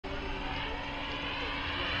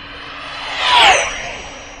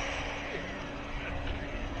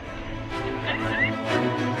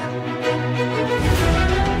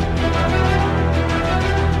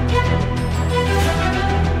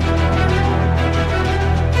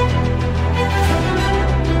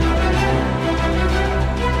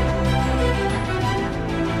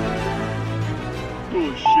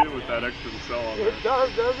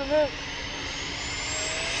isn't it?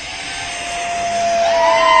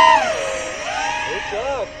 It's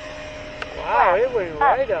up. Wow, it went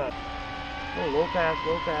right up. Oh, low pass,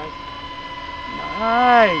 low pass.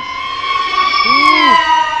 Nice. Ooh.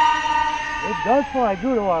 It does fly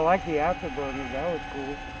good. Oh, I like the afterburners. That was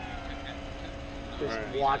cool. Just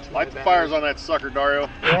watch. Light the fires on that sucker, Dario.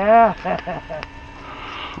 Yeah.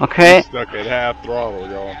 Okay. Stuck at half throttle,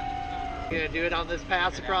 y'all. You gonna do it on this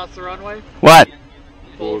pass across the runway? What?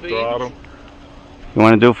 Full throttle. You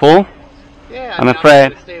want to do full? Yeah, I'm not afraid.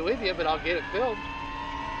 gonna stay with you, but I'll get it filmed.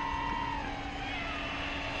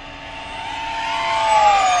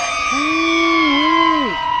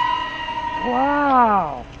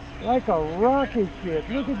 Wow. Like a rocket ship.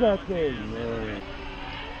 Look at that thing. Man.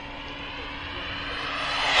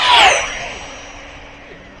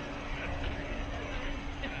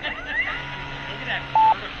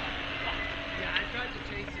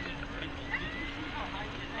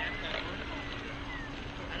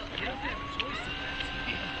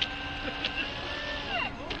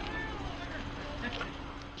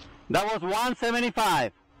 That was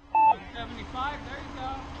 175. 175, there you go.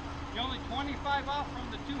 You're only 25 off from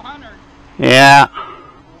the 200. Yeah. Look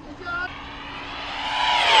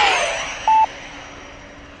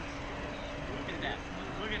at that.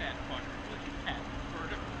 Look at that fucker. Look at that.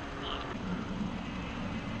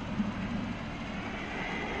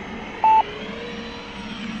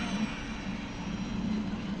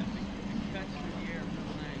 Cuts through the air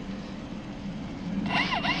real nice.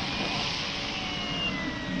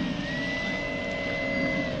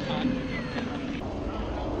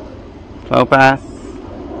 Slow pass.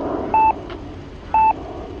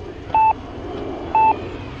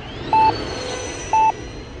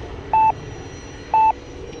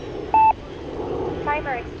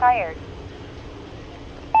 Timer expired.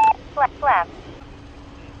 Flaps.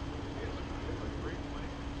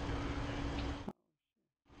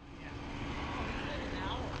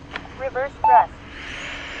 Reverse thrust.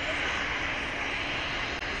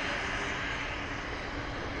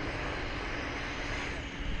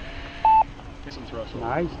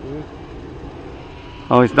 Nice, dude.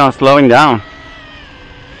 Oh, he's now slowing down.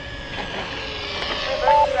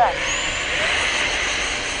 Reverse thrust.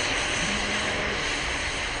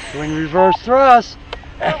 Doing reverse thrust.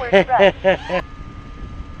 Forward thrust.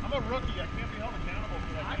 I'm a rookie. I can't be held accountable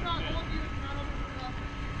for that. I'm not holding you accountable for nothing.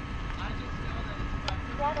 I just know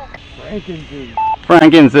that it's Franken Zeus.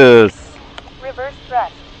 Franken Zeus. Reverse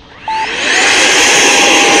thrust.